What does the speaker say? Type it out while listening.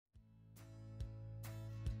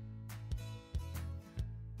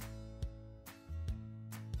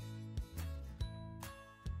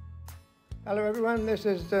Hello everyone, this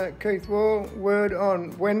is Keith Wall, Word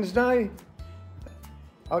on Wednesday.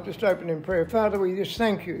 I'll just open in prayer. Father, we just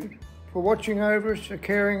thank you for watching over us, for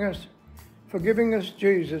caring us, for giving us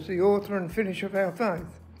Jesus, the author and finisher of our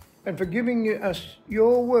faith, and for giving us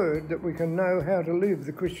your word that we can know how to live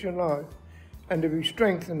the Christian life and to be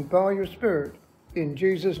strengthened by your Spirit. In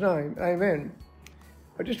Jesus' name, amen.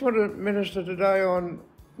 I just want to minister today on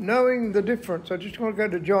knowing the difference. I just want to go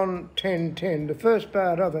to John 10:10, the first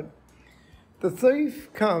part of it. The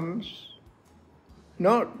thief comes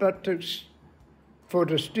not but to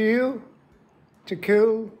steal, to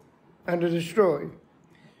kill, and to destroy.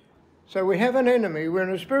 So we have an enemy. We're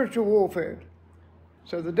in a spiritual warfare.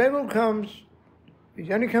 So the devil comes,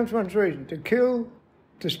 he only comes for one reason: to kill,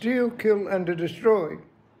 to steal, kill, and to destroy.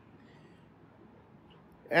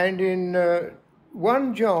 And in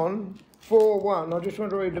 1 John 4:1, I just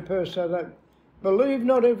want to read the verse so that, believe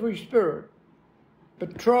not every spirit,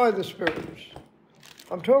 but try the spirits.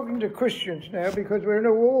 I'm talking to Christians now because we're in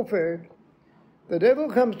a warfare. The devil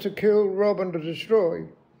comes to kill, rob, and to destroy.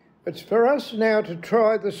 It's for us now to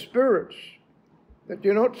try the spirits, that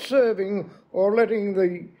you're not serving or letting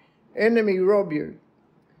the enemy rob you.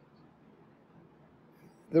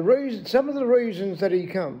 Some of the reasons that he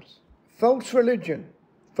comes: false religion,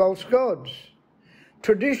 false gods,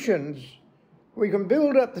 traditions. We can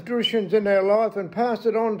build up the traditions in our life and pass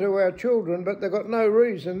it on to our children, but they've got no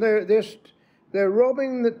reason. They're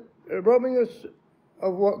robbing us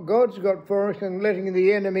of what God's got for us and letting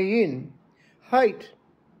the enemy in. Hate,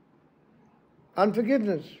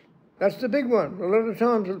 unforgiveness. That's the big one. A lot of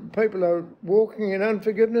times people are walking in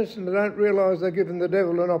unforgiveness and they don't realise they're giving the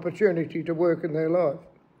devil an opportunity to work in their life.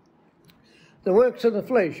 The works of the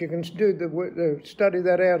flesh, you can study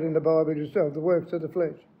that out in the Bible yourself, the works of the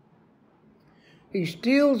flesh. He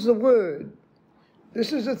steals the word.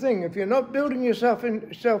 This is the thing. If you're not building yourself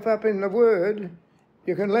up in the word,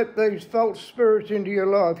 you can let these false spirits into your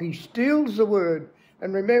life. He steals the word.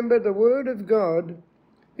 And remember, the word of God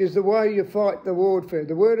is the way you fight the warfare.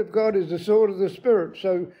 The word of God is the sword of the Spirit.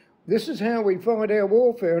 So this is how we fight our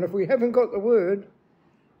warfare. And if we haven't got the word,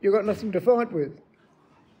 you've got nothing to fight with.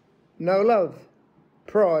 No love.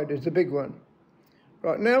 Pride is the big one.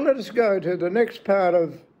 Right, now let us go to the next part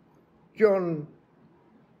of John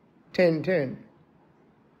 10:10.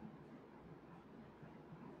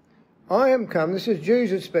 I am come, this is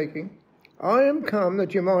Jesus speaking, I am come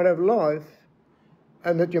that you might have life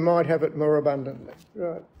and that you might have it more abundantly.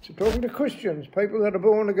 Right, so talking to Christians, people that are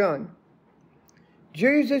born again.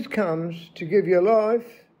 Jesus comes to give you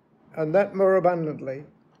life and that more abundantly.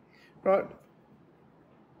 Right,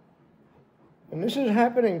 and this is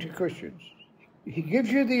happening to Christians. He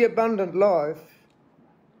gives you the abundant life,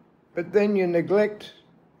 but then you neglect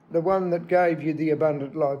the one that gave you the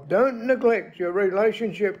abundant life. Don't neglect your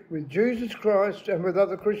relationship with Jesus Christ and with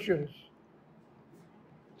other Christians.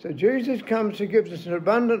 So Jesus comes to give us an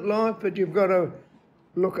abundant life, but you've got to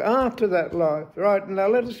look after that life. Right, now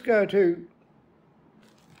let us go to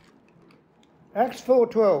Acts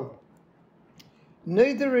 4:12.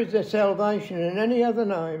 Neither is there salvation in any other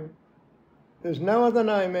name. There's no other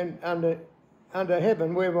name under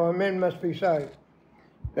heaven whereby men must be saved.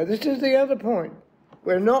 Now this is the other point.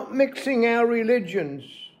 We're not mixing our religions.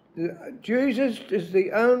 Jesus is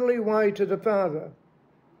the only way to the Father.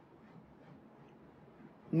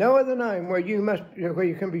 No other name where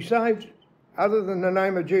you can be saved other than the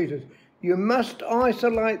name of Jesus. You must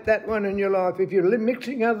isolate that one in your life. If you're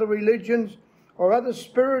mixing other religions or other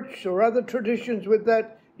spirits or other traditions with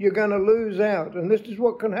that, you're going to lose out. And this is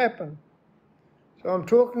what can happen. So I'm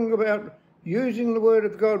talking about using the word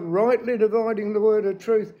of God, rightly dividing the word of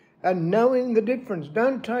truth, and knowing the difference.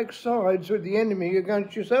 Don't take sides with the enemy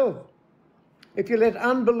against yourself. If you let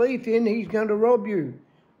unbelief in, he's going to rob you.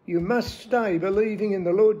 You must stay believing in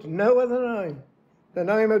the Lord's no other name, the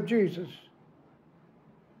name of Jesus.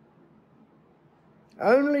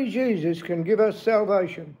 Only Jesus can give us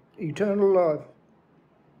salvation, eternal life.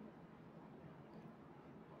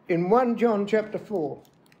 In 1 John chapter 4,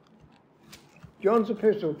 John's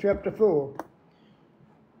epistle, chapter 4,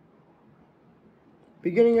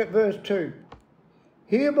 beginning at verse 2.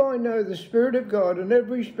 Hereby know the Spirit of God and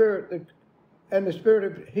every spirit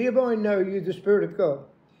hereby know you the Spirit of God.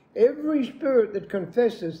 Every spirit that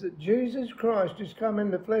confesses that Jesus Christ is come in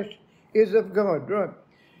the flesh is of God. Right.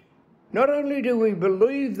 Not only do we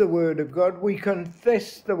believe the word of God, we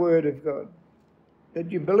confess the word of God.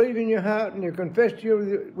 That you believe in your heart and you confess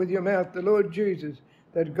with your mouth the Lord Jesus,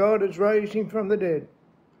 that God has raised him from the dead.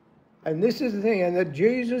 And this is the thing, and that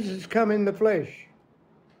Jesus has come in the flesh.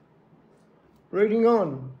 Reading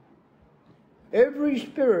on. Every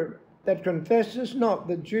spirit that confesses not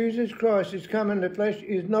that Jesus Christ is come in the flesh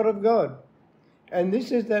is not of God. And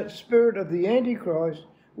this is that spirit of the Antichrist,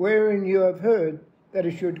 wherein you have heard that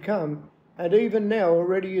it should come, and even now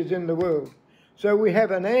already is in the world. So we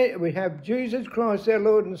have Jesus Christ, our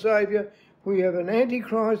Lord and Saviour. We have an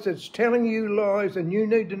Antichrist that's telling you lies, and you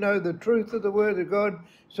need to know the truth of the Word of God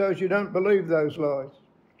so as you don't believe those lies.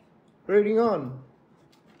 Reading on.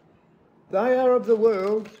 They are of the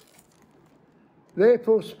world,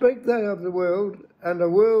 therefore speak they of the world, and the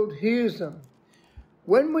world hears them.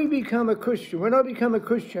 When we become a Christian, when I become a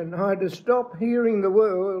Christian, I had to stop hearing the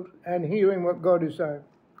world and hearing what God is saying.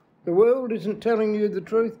 The world isn't telling you the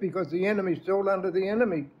truth because the enemy's still under the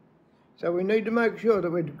enemy. So we need to make sure that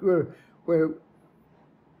we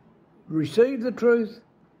receive the truth,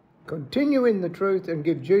 continue in the truth, and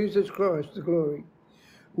give Jesus Christ the glory.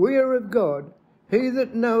 We are of God. He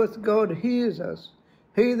that knoweth God hears us.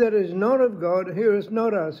 He that is not of God heareth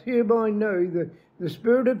not us. Hereby know the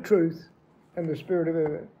spirit of truth and the spirit of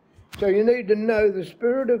error. So you need to know the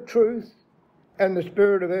spirit of truth and the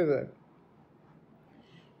spirit of error.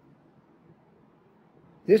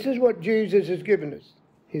 This is what Jesus has given us.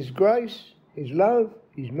 His grace, His love,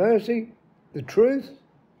 His mercy, the truth,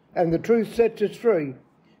 and the truth sets us free.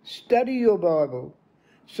 Study your Bible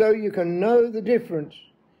so you can know the difference.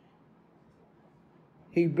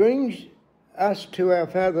 He brings us to our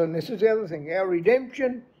Father, and this is the other thing. Our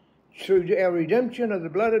redemption, through our redemption of the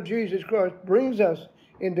blood of Jesus Christ, brings us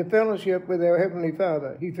into fellowship with our Heavenly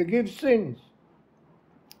Father. He forgives sins,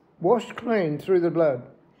 washed clean through the blood.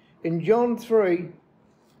 In John 3,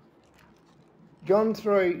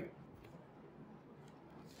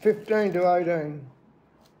 15 to 18,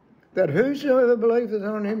 that whosoever believeth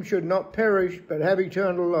on Him should not perish but have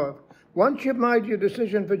eternal life. Once you've made your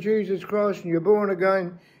decision for Jesus Christ and you're born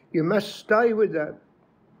again, you must stay with that.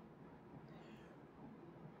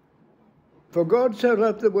 For God so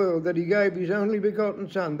loved the world that He gave His only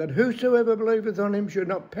begotten Son, that whosoever believeth on Him should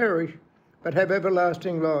not perish but have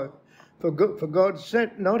everlasting life. For God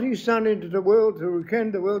sent not His Son into the world to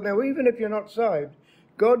condemn the world. Now, even if you're not saved,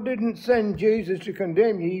 God didn't send Jesus to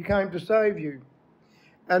condemn you. He came to save you.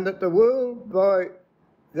 And that the world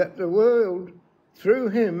through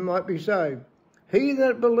Him might be saved. He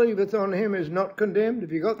that believeth on Him is not condemned.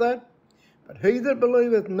 Have you got that? But he that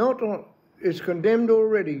believeth not on is condemned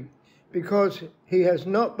already, because he has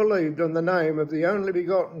not believed on the name of the only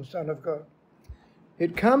begotten Son of God.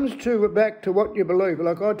 It comes back to what you believe.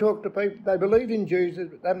 Like I talk to people, they believe in Jesus,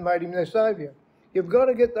 but they haven't made Him their Saviour. You've got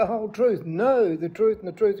to get the whole truth. Know the truth, and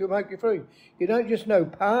the truth will make you free. You don't just know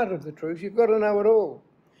part of the truth. You've got to know it all.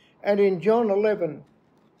 And in John 11,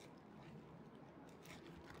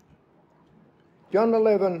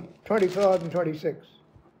 25 and 26,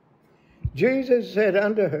 Jesus said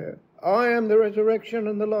unto her, I am the resurrection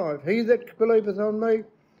and the life. He that believeth on me,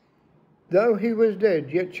 though he was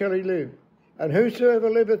dead, yet shall he live. And whosoever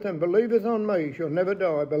liveth and believeth on me shall never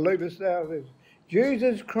die. Believest thou this?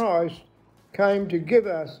 Jesus Christ came to give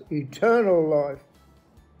us eternal life.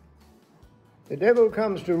 The devil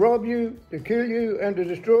comes to rob you, to kill you, and to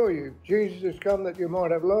destroy you. Jesus has come that you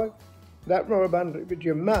might have life, that more abundantly. But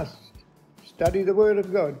you must study the Word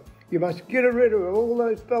of God. You must get rid of all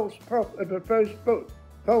those false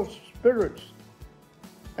spirits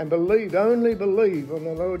and only believe on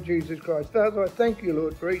the Lord Jesus Christ. Father, I thank you,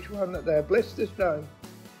 Lord, for each one that they are blessed this day.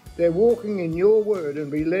 They're walking in your word and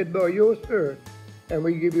be led by your Spirit. And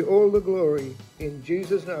we give you all the glory in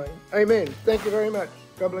Jesus' name. Amen. Thank you very much.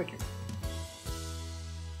 God bless you.